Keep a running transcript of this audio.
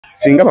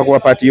singa bakuwa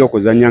party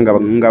y'okuzannya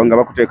nga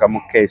bakuteeka mu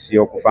case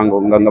y'okufa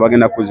nga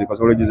bagenda kuziika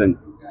osobola ogizannya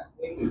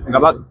nga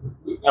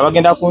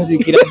bagenda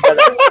kunziikira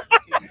ddala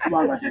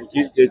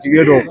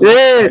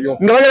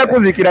nga bagenda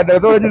kuziikira ddala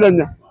osobola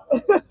ogizannya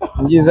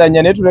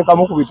ngizannya naye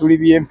tulekamu ku bituli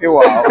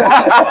by'empewo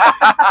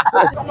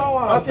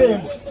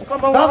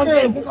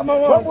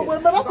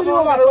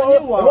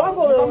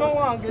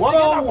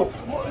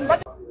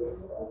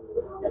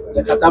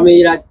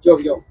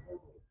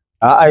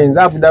Nze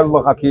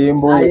Abdallah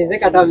Kakembo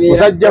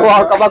musajja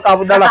wa Kabaka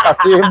Abdallah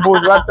Kakembo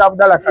zwatta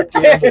Abdallah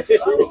Kakembo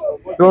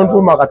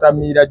tontuma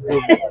Katamiira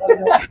Jjobyo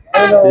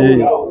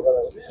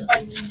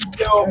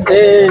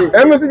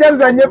musajja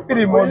nzanye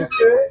firimu.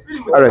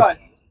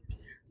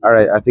 All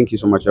right, I thank you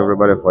so much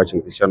everybody for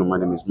watching the channel. My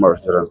name is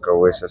Morris Jordan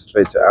Kawesa,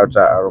 straight out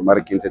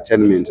Aromatic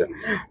Entertainment.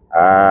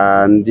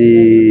 And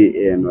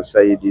no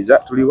side is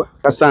that tuliwa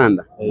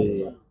Kasanda.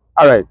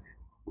 All right,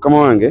 come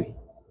on wange.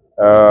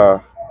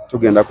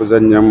 Tugenda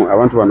kuzannyamu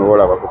abantu bano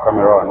bola ku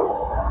kamera wano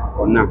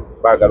onna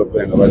baagala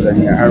okwenga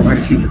bazannya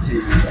Aromatic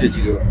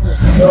Entertainment.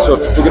 So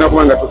tugenda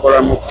kubanga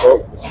tukolamu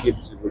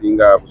skits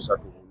bulinga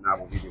busatu na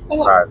bubiri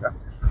mukaaga.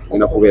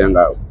 Tugenda kubeera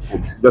nga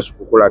just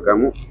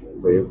kukulagamu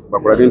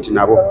bakulaga nti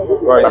nabo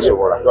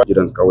basobola.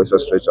 Jordan Kawesa,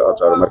 straight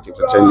out Aromatic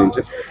Entertainment.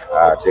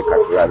 Teeka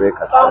tulabe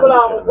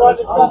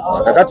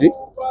kakati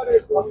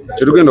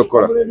kyetugenda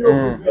okukola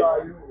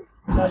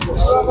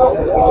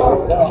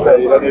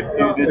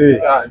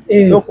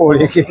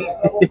Sokoleke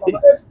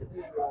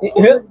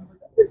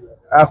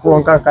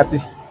akonka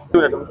kati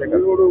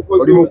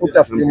oli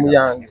mukuta firimu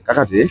yange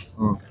kakati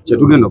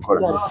kyetugenda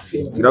okukola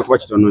kira kuba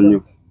kitono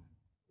nnyo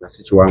nga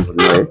si kiwanvu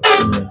naye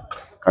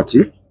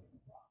kati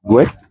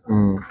gwe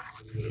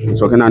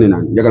nsooke nani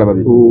njagala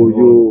babiri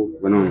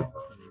oyo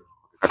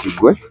kati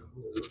gwe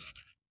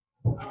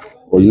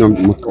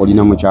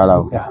olina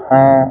mukyalawo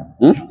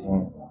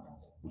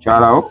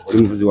mukyalawo oli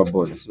muvuzi wa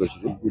boda sio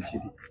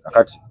kiri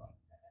kakati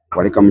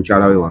waleka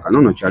mukyalawe waka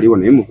nono kyaliwo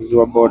naye muvuzi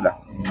wa boda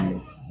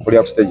oli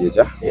ku stage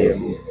ekya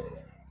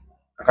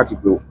kakati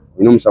gwe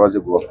olina omusabaze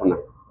gwe wafuna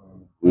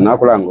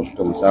nakulanga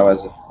otuta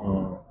omusabaze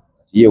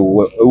ye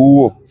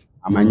uwo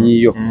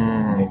amanyiyo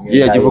ye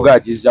yagivuga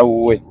agiza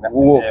uwe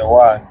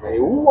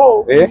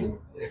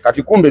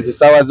kati kumbe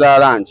zisawa za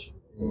lanchi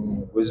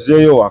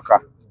uzeyo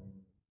waka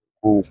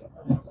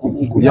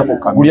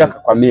kulya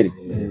kwa mere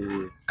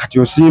kati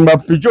osimba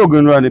pichi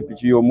ogendwa ne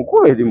pichi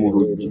y'omukulu eri mu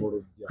lujji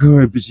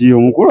pichi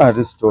y'omukulu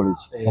ate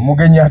storage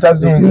omugenyi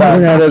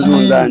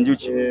atazunza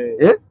njuki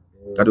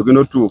kati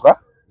ogenda otuuka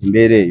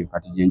embeera eyo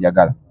kati gye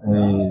njagala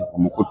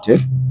omukutte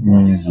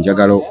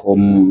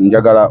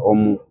njagala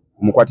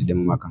omukwatidde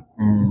mu maka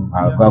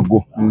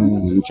agago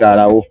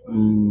mukyalawo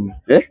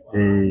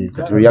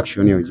kati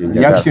reaction eyo gye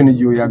njagala reaction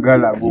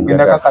gy'oyagala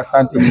ogenda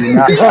kakasa nti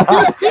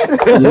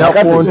nina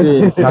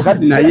konte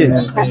kakati naye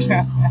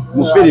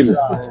mu firimu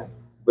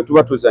bwe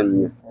tuba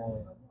tuzannya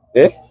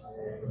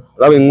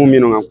olaba eŋŋumi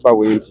eno nga nkuba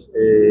bwenti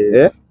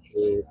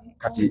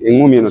kati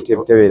eŋŋumi eno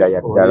tebeera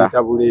ya ddala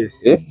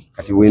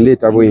kati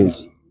bwendeeta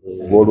bwenti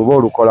bw'oluba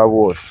olukola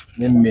bwoti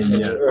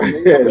nemmenya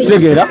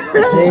okitegeera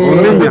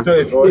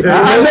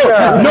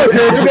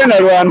tugenda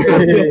lwana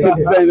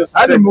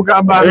ate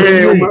mugamba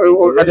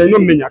kati alina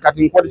omumenya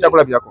kati nkwate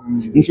kyakulabirako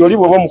nti oli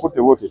bw'oba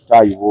omukutte bwoti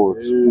etaayi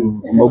bwoti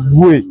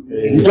gwe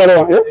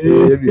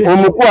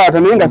omukwata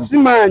naye nga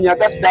simaanya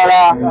gaddala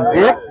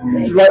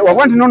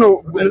wakuba nti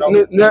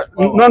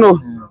nono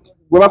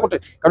bwe bakutte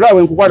kati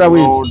bwe nkukwata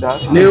bwenti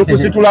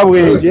nenkusitula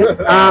bwenti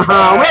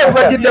omwezi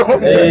bagiddeko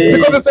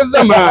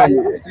sikozesezza maanyi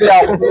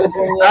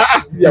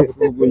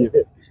sibyakutulugunya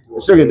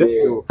ekitogedde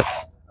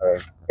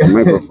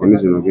microphone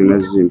zino genda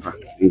zimpa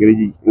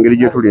engeri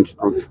gye tuli nti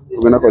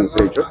tugenda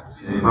kozesa ekyo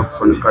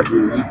microphone kati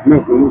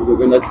microphone zino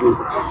genda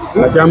zimpa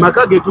kati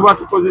amaka ge tuba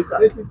tukozesa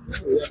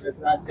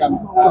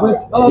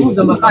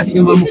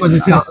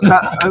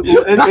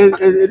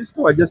eri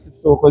store just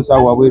tusokozesa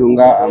wabweru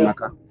nga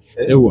amaka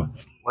ewa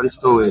wali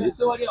store eri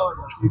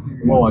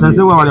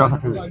sanse wa wali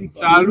wakatebe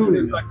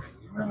saluni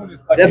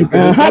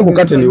hapo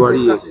kate ni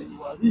wali yes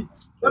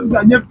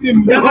Mzanye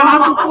film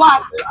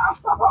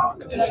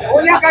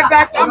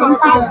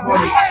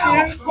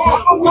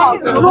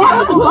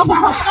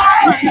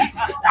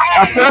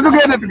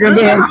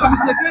tugende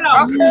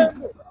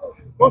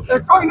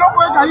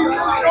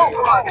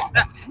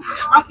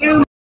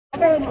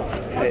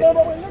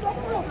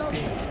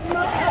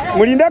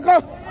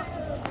mulindeko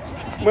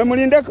mwe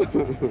mulindeko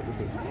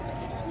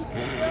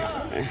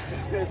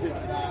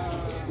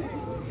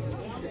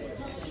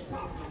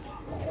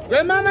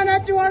we mama na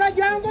chiwala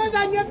jango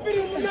za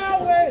nyefirimu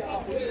nawe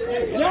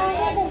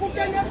jango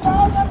kukutene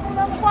pauza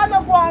kuna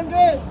mkwano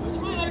kwange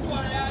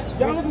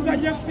jango za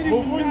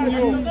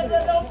nyefirimu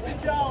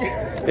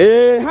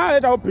ha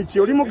leta opichi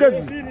oli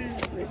mugezi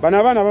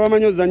bana baba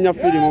manyoza nya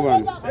firimu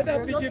bana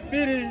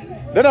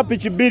leta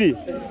pichi biri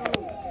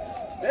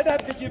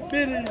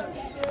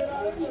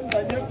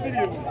za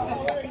nyefirimu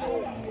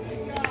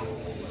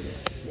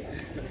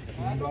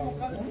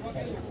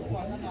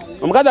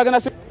omukazi agenda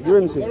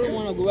Jiwe mse.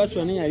 Mwana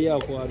gubaswa ni yali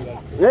akwagala.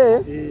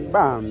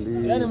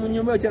 Bambi. Yani mu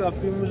nyumba cyala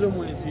filmu zo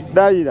mwezi.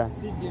 Daira.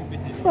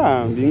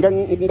 Bambi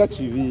nga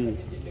chivi.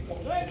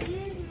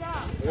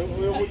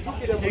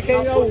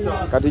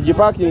 Kati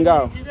jiparking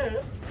awo.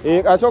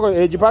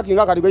 Asoko jiparking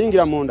kati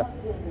goyingira munda.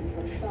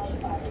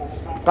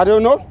 Kati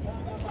ono?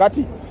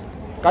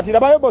 Kati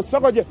labayo boss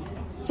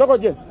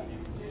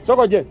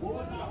sokoje.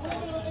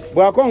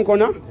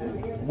 Bwakonkona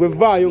gwe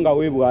vaayo nga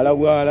webwala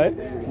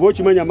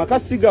bwokimanya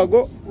makasi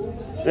gago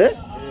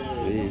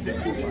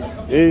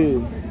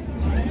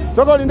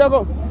soko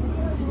lindako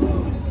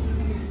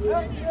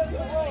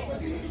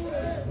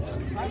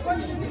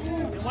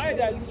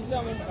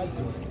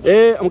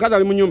omukazi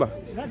ali mu nyumba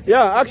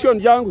action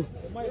jangu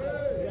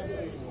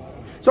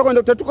soko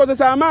ndo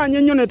tetukozesa amaanyi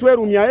ennyo ne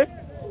twerumya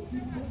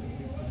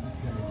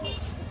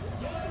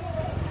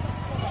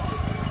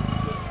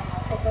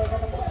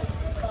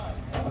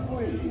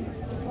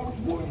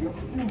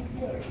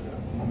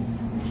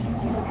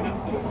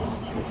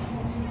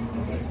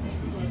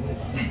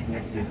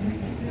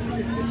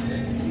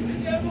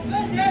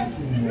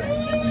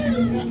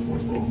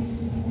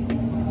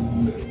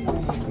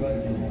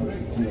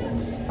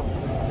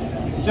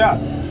Ja.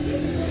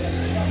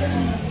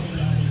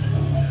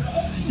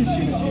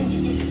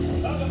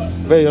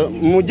 Veyo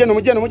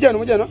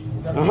mujeno.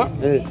 Aha.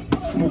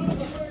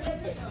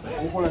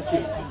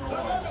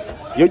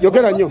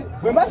 Yogera nnyo.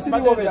 Bwe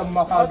masiriwo be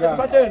mumakaga.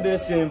 Badende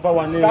semva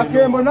wane.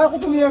 Kakembo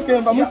nakutumye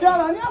kemba.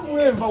 Mukyala ani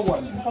akulemba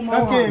wane.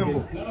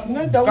 Kakembo.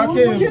 Nenda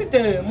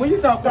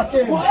muyita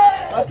kakembo.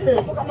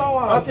 Kakembo.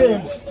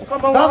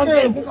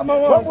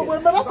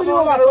 Bwe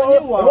masiriwo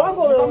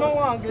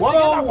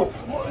wango.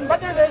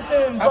 Badende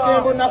semva.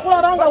 Kakembo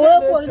nakularanga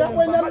weko ila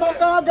kwenya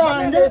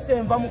makaga nge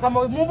semva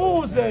mukama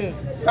mubuze.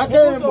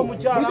 Kakembo.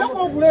 Mujja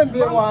ko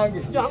kulembe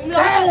wange.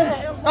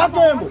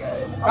 Kakembo.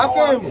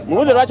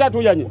 Mubuze lwacha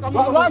tuyanye.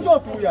 Lwacha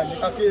tuyanye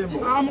Kakembo.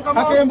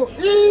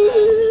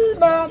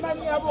 Mama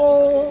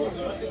nyabo.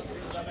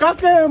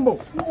 Kakembo.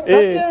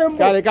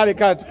 Kale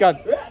cut. Cut.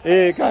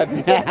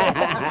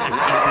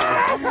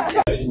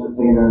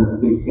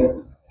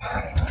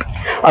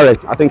 All right,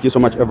 I thank you so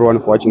much everyone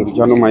for watching the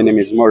channel. My name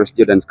is Morris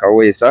Jordan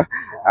Kawesa.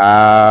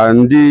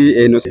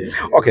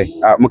 Okay,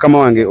 mukama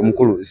wange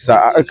omukulu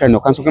sa kano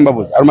kansoke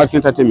mbabuzi Aromatic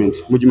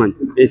Entertainment mujimanyi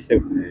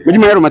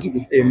mujimanyi Aromatic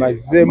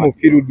maze mu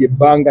field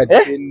ebanga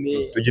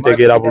tene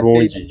tujitegera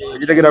bulungi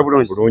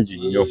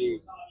nnyo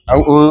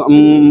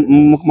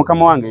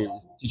mukama wange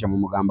kicha mu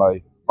mugamba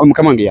we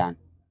mukama wange yani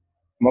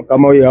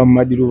mukama we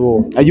Ahmed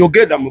Lubowa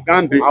ayogeda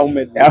mugambe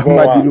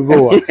Ahmed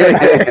Lubowa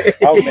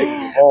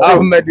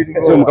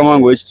so mukama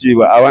wange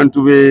wekitiibwa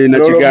abantu be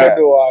nakiga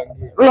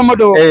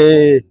Romodo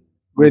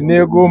gwe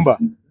negomba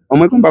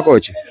omwegomba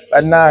kochi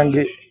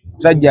banange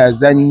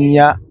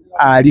tajazanya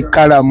ali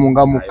kalamu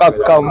nga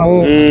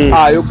mukakkamu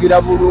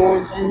ayogera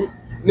bulungi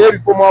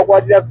n'ebifo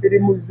mwakwatira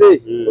firimu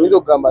ze oyinza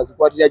okugamba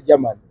zikwatira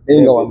Germany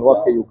naye nga wano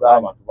waffe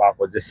Uganda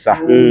bakozesa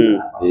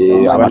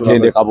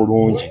abatendeka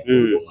bulungi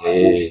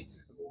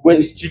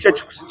chicha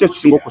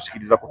kisinga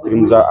okusikiriza ku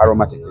firimu za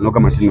Aromatic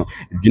nogamba tino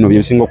bino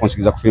byebisinga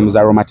okusikiriza ku firimu za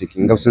Aromatic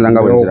nga usinza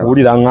nga wenzira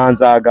okuwulira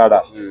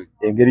nganzaagala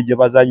engeri gye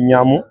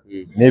bazannyamu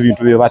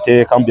n'ebintu bye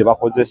bateekamu bye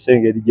bakozesa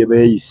engeri gye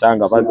beeyisa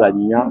nga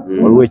bazannya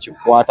waliwo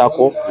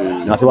ekikwatako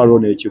nate waliwo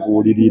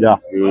n'ekibuulirira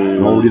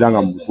n'owulira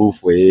nga mu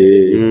butuufu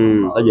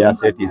omusajja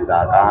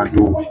yaseetiriza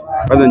akantu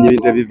bazannya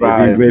ebintu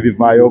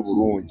ebivaayo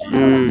bulungi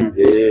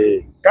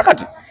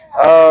kakati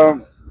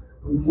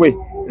gwe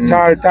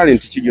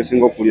talent kijjo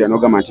singa okuwulira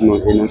nogamba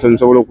nti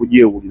nsobola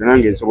okugyewulira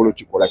nange nsobola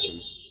okikola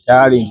kino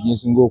talent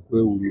gy'ensinga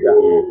okwewulira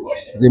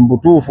nze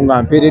mbutuufu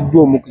nga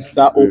mpeereddwa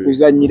omukisa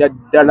okuzannyira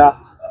ddala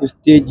ku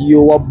stage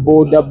y'owa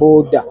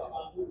boda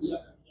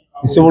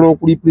nsobola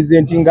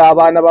okurepresentinga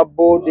abaana ba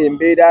boda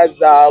embeera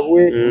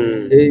zaabwe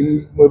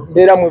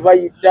embeera mwe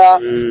bayita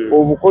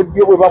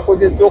obukodyo bwe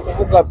bakozesa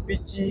okuvuga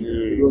piki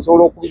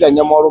nsobola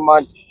okubizannya mu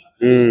Aromatic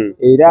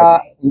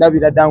era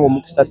ndabira dango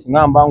omukisa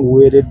singa mba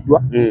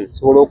nguweereddwa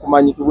nsobola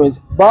okumanyikibwa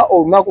ensi ba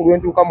olunaku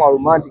lwentuuka mu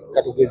Aromatic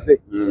katugeze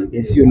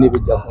ensi yonna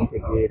ebijja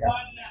kuntegeera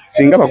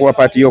singa bakuba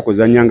paati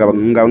y'okuzannya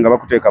nga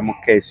bakuteeka mu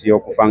keesi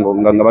y'okufa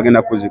nga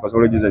bagenda kuziika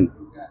osobola ogizannya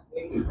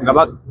nga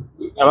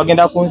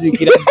bagenda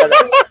kunziikira ddala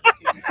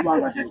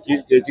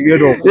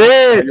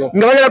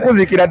nga bagenda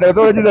kuziikira ddala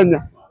osobola ogizannya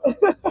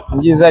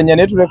njizannya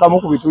naye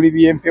tulekamu ku bituli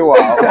by'empewo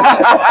awo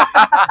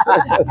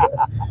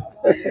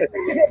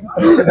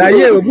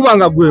naye guba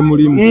nga gwe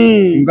mulimu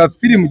nga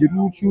firimu gye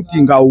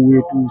tushootinga awo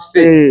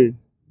weetuuse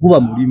guba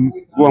mulimu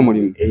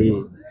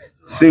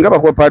singa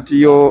bakuba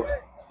paati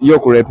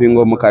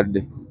y'okurepinga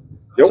omukadde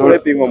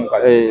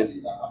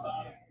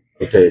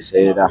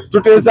tuteeseera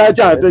tuteesa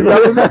kyate guba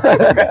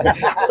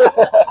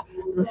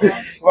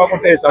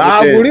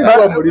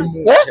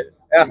mulimu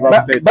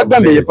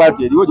bagambye ye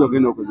paati eriwo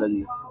gy'ogenda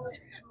okuzannya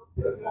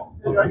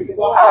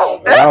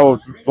Awo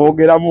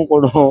twogeramu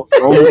kono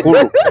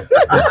omukulu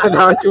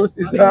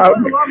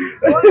nakyusizaamu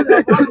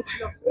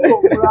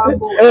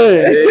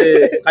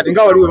kati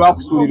nga waliwe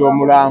bakusuulira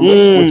omulambo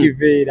mu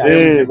Kiveera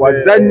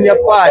wazannya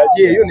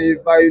paati eyo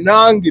nevaayo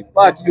nange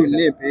paati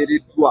yonna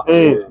empeereddwa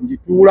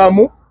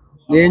ngituulamu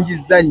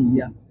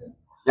nenjizannya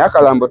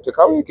Akalambo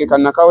tekaweke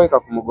kanakaweeka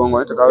ku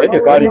mugongo tekaweke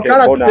kalimu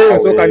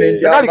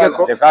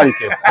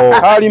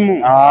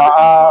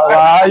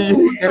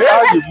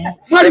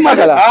mwalimu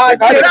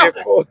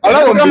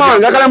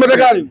akalambo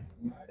tekalimu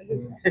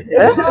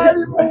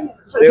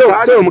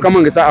so mukama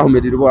wange sa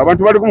Ahmed Lubowa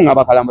abantu bali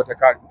kumungaba akalambo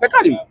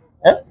tekalimu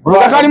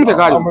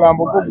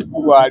omulambo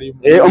gwalimu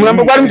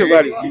omulambo gwalimu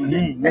tegwalimu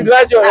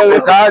lwaki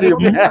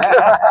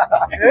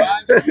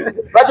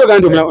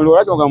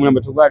ogamba omulambo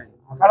tegwalimu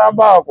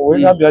akalambo ako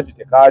wegambye nti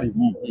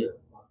tekalimu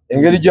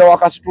engeri gye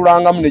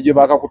wakasitulangamu ne gye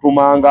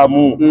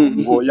bakakutumangamu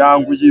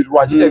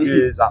ng'oyanguyirwa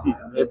kitegeeza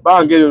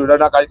ebbanga eryo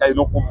lona kali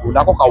kalina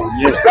okuvundako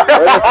kawunye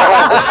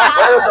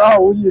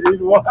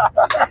awunyirirwa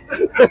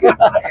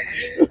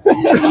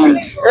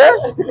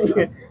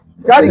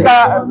kali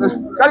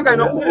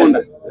kalina okuvunda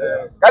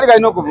kali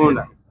kalina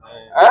okuvunda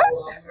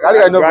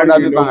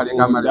bibbanga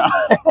lyekamala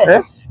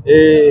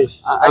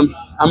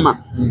ama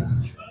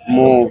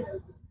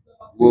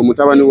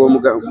mutabani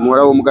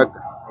muwala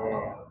w'omugagga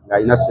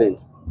ng'alina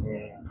ssente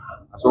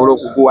asobola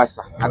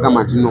okukuwasa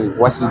agamba nti no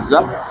nkuwasizza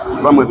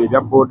bamwe ebyo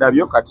ebya booda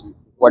byo kati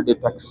wadde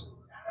taxi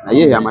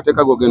naye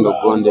amateeka gogenda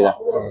okugondera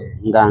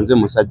nga nze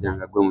musajja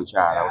nga gwe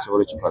mukyala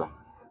osobola okikola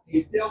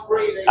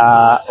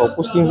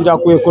okusinziira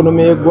ku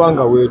ekonomi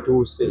y'eggwanga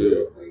weetuuse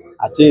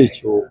ate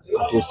ekyo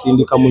kati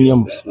osindika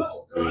munyamusu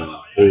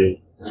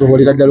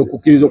osobolera ddala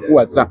okukkiriza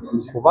okukuwasa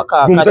kuba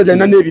omusajja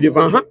alina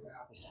n'ebireva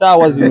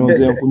essaawa zino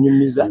nze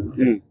nkunyumiza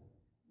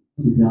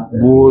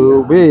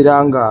bw'obeera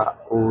nga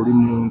oli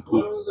muntu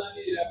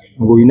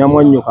ng'olina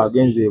mwannyoko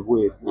agenze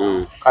ebweru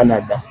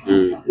Canada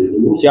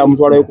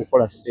kyamutwalayo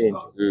kukola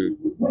ssente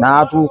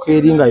n'atuuka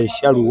eri nga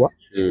yeshaluwa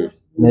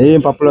naye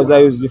empapula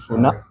zaayo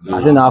zifuna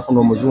ate n'afuna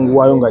omuzungu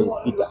waayo nga ye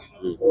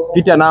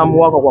Peter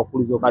n'amuwaka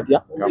kwakulizo katya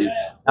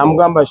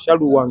n'amugamba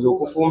shaluwa nze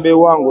okufumba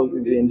ewange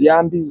nze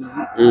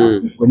ndyambizi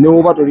gwe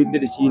newoba tolidde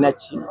tekirina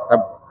ki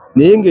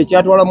naye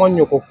ng'ekyatwala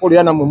mwannyoko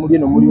okukolera namwe muli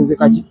eno mulinze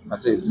kaki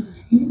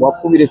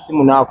wakubira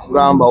essimu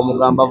n'akugamba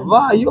omugamba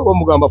vaayo oba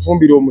omugamba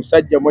fumbira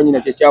omusajja mwannyina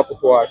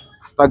kyekyakutwala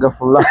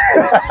astagfirullah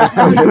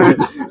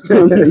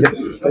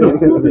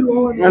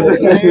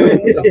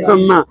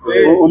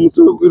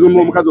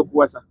omukazi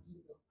okuwasa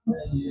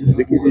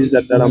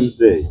nzikiriza ddala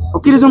muzeeyi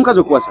okkiriza omukazi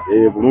okuwasa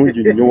bulungi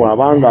nnyo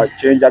abanga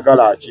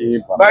kyenjagala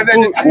akimpa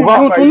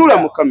tunula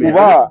mu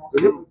kamera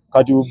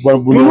kati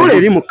tunula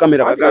eri mu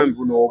kamera bagambi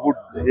buno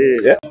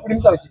obudde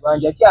kulimisa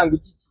kibanja kyange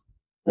kiki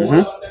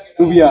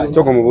lubyaye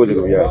kyoko mubuuzi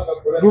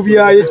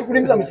lubyaye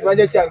kikulimisa mu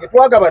kibanja kyange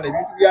twagabana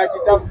ebintu bya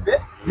kitaffe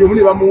byomu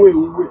ne bamuwa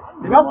ewuwe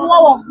ne bakuwa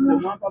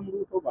waggulu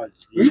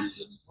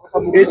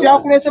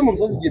ekyakulese mu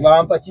lusozi gye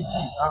bampa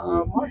kiki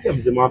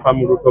mwatebuze mwampa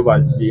mu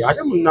lutobazi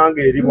ate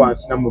munnange eri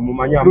wansi nammwe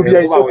mumanya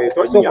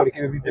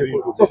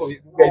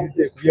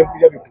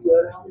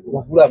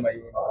wagula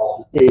amayembe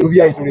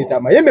lubyaye tuleeta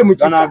amayembe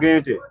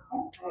mukanagente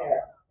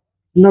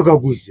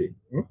nagaguze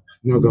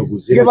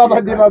ge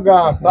babadde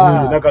bagamba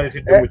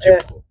nagaletedde mu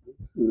kifo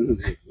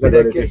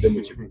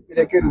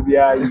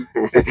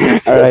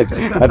All right.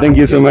 Thank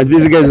you so much.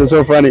 These guys are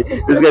so funny.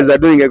 These guys are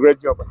doing a great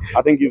job.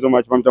 Thank you so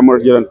much from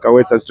Tamara Jordan's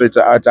Kawesa straight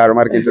out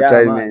Aromatic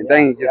Entertainment.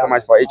 Thank you so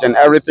much for each and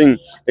everything.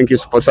 Thank you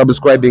for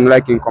subscribing,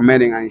 liking,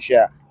 commenting, and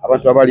share.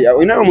 Abantu abali.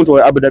 You know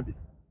muntu Abu Dhabi?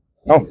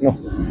 No.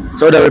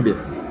 Saudi Arabia?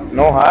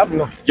 No, I have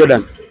no.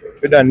 Jordan?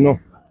 No.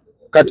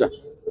 Qatar?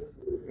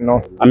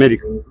 No.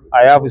 America?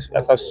 I have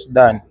South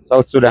Sudan.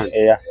 South Sudan?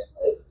 Yeah.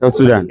 South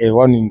Sudan?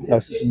 One in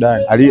South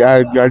Sudan. Ali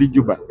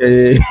Juba?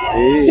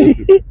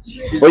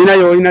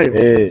 Oyinayo?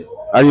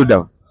 Ali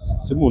dawa?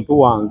 Si muntu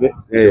wange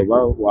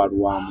oba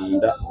walwa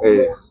munda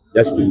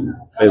just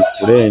a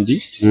friend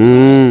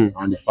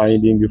and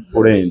finding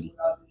friend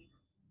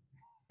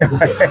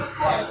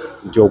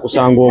nti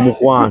okusanga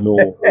omukwano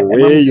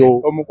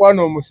oweeyo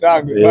omukwano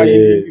omusange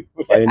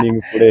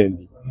finding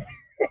friend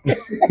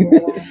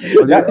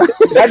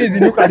that is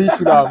new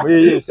curriculum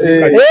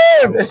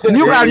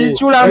new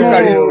curriculum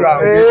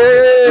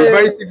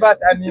vice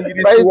versa and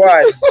English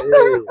word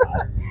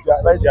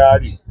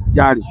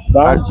jali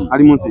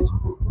ali munsi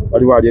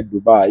waliwo ali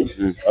Dubai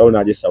waliwo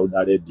n'ali Saudi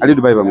Arabia ali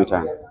Dubai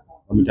bamuyita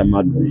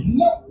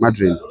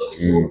Madrid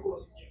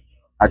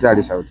ate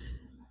ali Saudi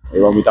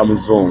bamuyita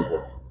muzungu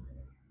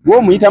gwe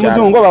omuyita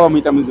muzungu oba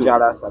bamuyita muzungu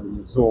Kyala Asani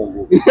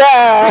muzungu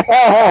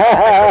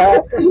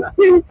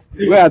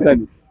gwe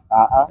Asani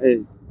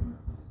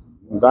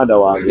Uganda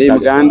wange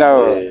Uganda.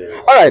 All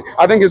right,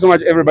 I thank you so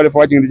much everybody for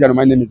watching the channel.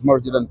 My name is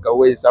Morris Jordan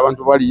Kawesa. I want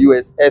to value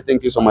USA.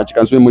 Thank you so much.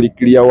 Can swim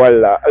clear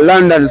wala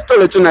London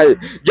stole chuna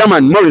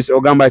German Morris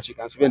Ogambachi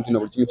can swim to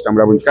no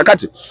kitambula bunti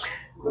kakati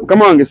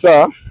kama wange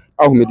sa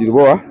Ahmed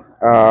Lubowa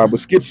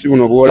buskits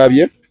buno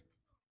bwolabye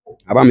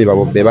abami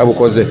be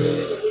babukoze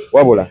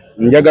wabula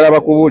njagala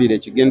bakubuulire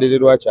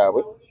ekigendererwa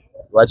kyabwe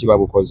lwaki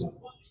babukoze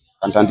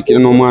kantandikire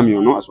n'omwami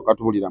ono asooka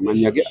atubulira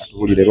amannya ge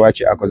atubulire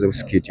lwaki akoze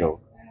busikiti obwo.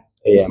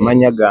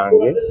 Amannya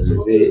gange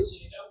nze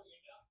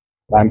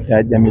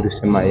bampita Jamiru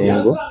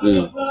Mayengo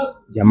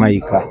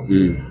Jamaica.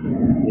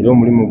 Era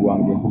omulimu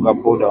gwange mvuga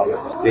boda wano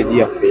ku stage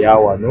yaffe ya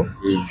wano.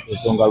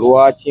 Ensonga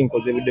lwaki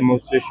nkoze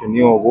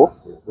demonstration obwo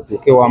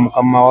butuuke wa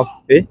mukama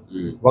waffe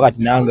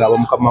wakati nange aba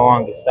mukama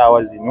wange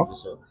essaawa zino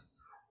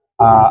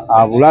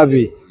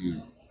abulabe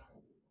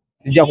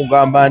sijja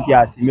kugamba nti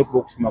asiime kuba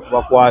okusima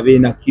kuba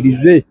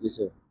kwabeenakkirize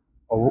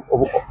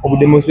obu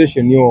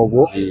demonstration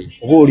obwo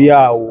oba oli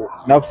awo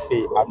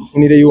naffe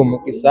atufunireyo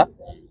omukisa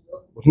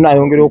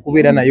tunayongera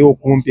okubeera naye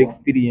okumpi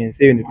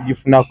experience eyo ne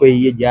tugifunako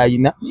eyiye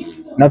gy'alina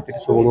naffe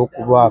tusobola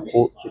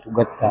okubaako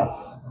kyetugatta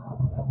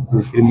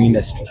mu film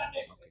industry.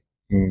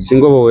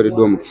 Singa oba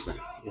oweereddwa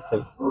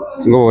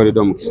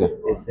omukisa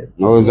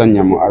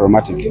n'ozannya mu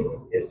Aromatic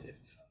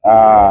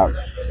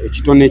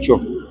ekitone kyo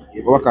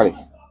oba kale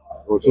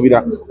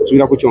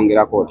osuubira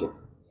kukyongerako otya?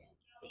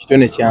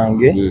 Ekitone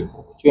kyange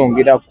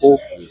okukyongerako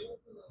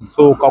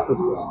nsooka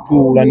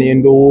kutuula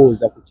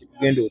n'endowooza ku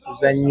kitugenda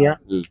okuzannya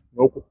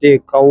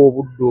n'okuteekawo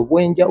obudde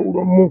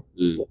obw'enjawulomu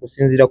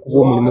okusinziira ku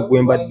bw'omulimu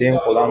gwe mbadde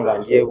nkola nga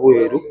ndi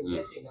ebweru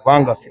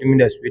kubanga film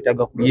industry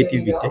yeetaaga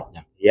creativity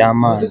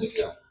ey'amaanyi.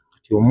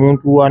 Kati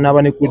omuntu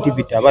anaaba ne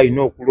creativity aba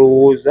alina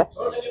okulowooza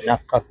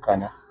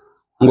n'akkakkana.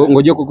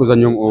 Ng'ogyeko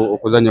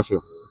okuzannya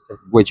film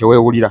gwe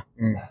kyeweewulira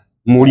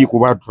muli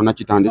kuba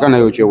tonakitandika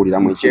naye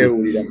okyewuliramu ekiri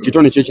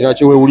kitone kyo ekirala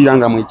kyeweewulira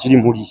nga mwekiri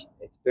muli.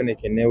 Ekitone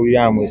kye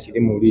neewuliramu ekiri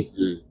muli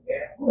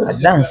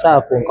kaddansi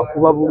ako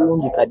nkakuba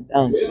bulungi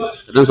kaddansi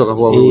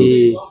okakuba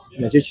bulungi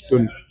nakyo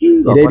kitone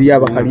era eri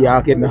abakali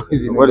ake ennaku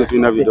zino wali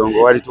tulina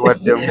bidongo wali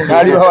tuwaddemu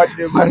ali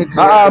bawaddemu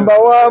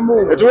mbawaamu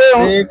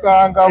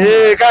nekangamu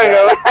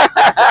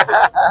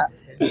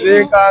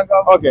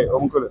okay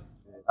omukulu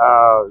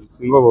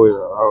singa oba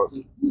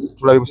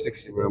tulabe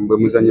busikisi bwe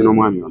muzannye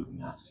n'omwami ono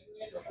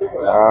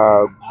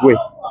gwe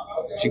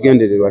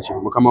kigendererwa ki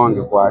mukama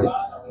wange kwali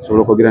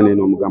osobola okwogera naye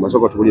n'omugamba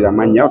sooka otubulira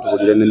amannya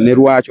otubulire ne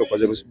lwaki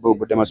okoze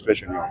bu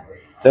demonstration yo.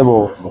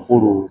 Sebo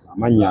mukulu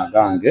amannya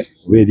agange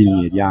oba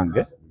erinnya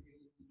eryange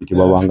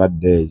bitibwa Lwanga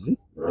Days.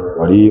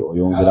 Wali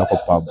oyongerako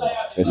Pablo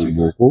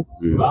Facebook,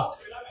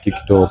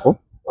 TikTok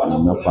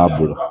na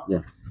Pablo.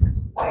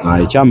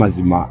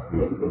 Ekyamazima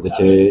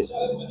nze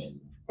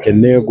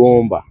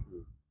kyenneegomba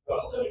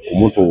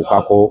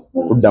kumutuukako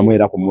kuddamu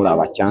era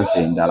kumulaba chance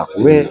endala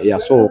kuba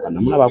eyasooka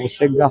namulaba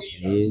Busega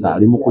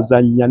ng'ali mu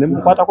kuzannya ne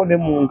mukwatako ne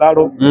mu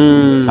ngalo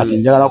kati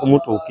njagala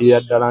kumutuukirira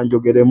ddala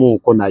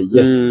njogeremuuko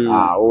naye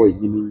awo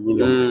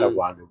nnyini omukisa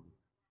gwange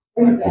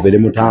gubeere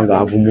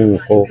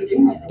mutangaavuumuuko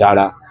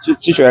ddala.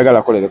 Kiki oyagala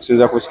akolere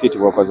okusinziira ku busikiti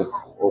bw'okoze?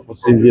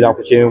 Okusinziira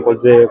ku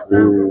kyenkoze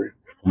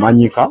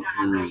kumanyika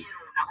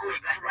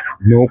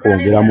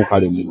n'okwongeramu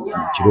kale mu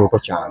kirooto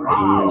kyange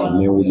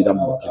kyenneewulira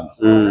mu mutima.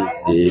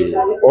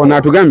 Ono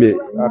atugambye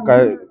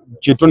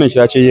kitone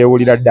kirala kye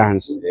yeewulira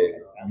dance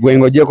gwe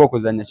ng'ogyeko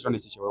okuzannya kitone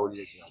ki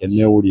kyeweewulira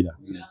kyenneewulira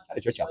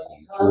ekyo kya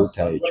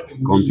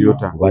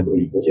kompyuta kuba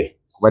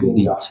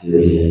DJ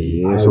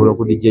osobola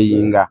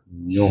okudijeyinga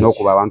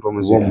n'okuba abantu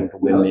omuziki. Omuntu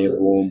gwe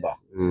neegomba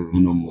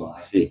muno mu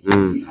nsi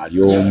ali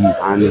omu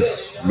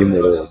ndi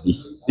Mulodi.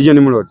 DJ ni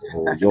Mulodi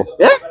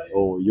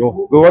oyo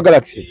gwe wa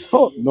Galaxy?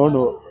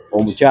 Nono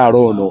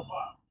omukyalo ono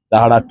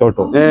Sahara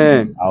Toto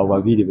abo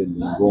babiri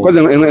bennengomba. Koze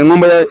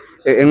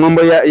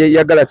engombo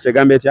ya Galaxy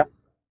egamba etya?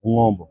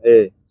 Ngombo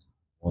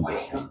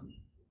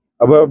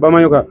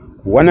bamanyoka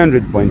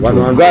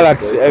 100.1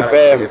 Galaxy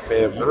FM.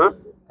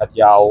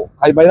 Kati awo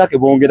kali balina ke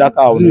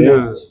bongerako awo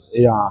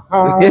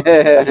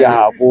kati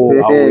awo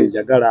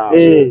njagala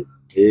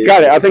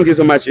kale. I thank you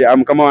so much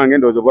mukama wange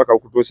ndowooza obwaka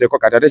okutuuseeko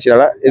kati ate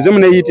kirala ezimu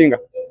neyitinga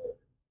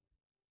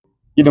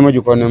idemo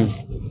gikonemu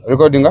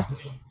recordinga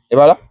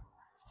ebala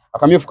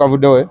akamyufu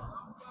kavuddewo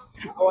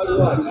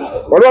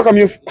waliwo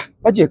akamyufu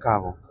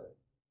bagyekaabo.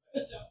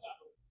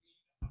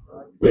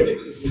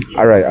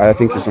 Alright, I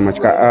thank you so much.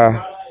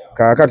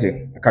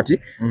 Kati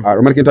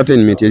Aromatic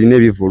Entertainment erina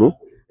ebivulu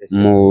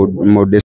mu